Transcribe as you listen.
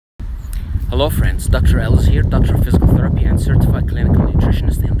Hello friends, Dr. L is here, Doctor of Physical Therapy and Certified Clinical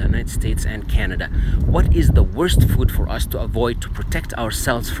Nutritionist in the United States and Canada. What is the worst food for us to avoid to protect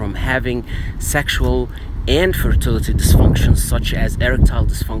ourselves from having sexual and fertility dysfunctions such as erectile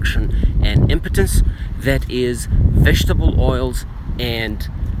dysfunction and impotence? That is vegetable oils and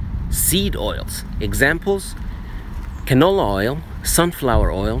seed oils. Examples: canola oil,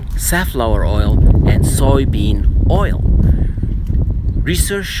 sunflower oil, safflower oil, and soybean oil.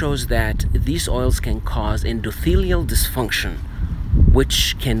 Research shows that these oils can cause endothelial dysfunction,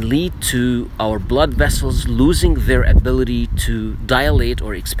 which can lead to our blood vessels losing their ability to dilate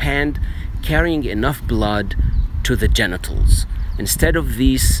or expand, carrying enough blood to the genitals. Instead of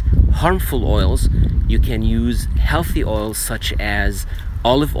these harmful oils, you can use healthy oils such as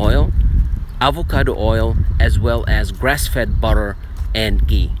olive oil, avocado oil, as well as grass-fed butter and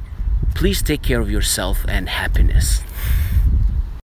ghee. Please take care of yourself and happiness.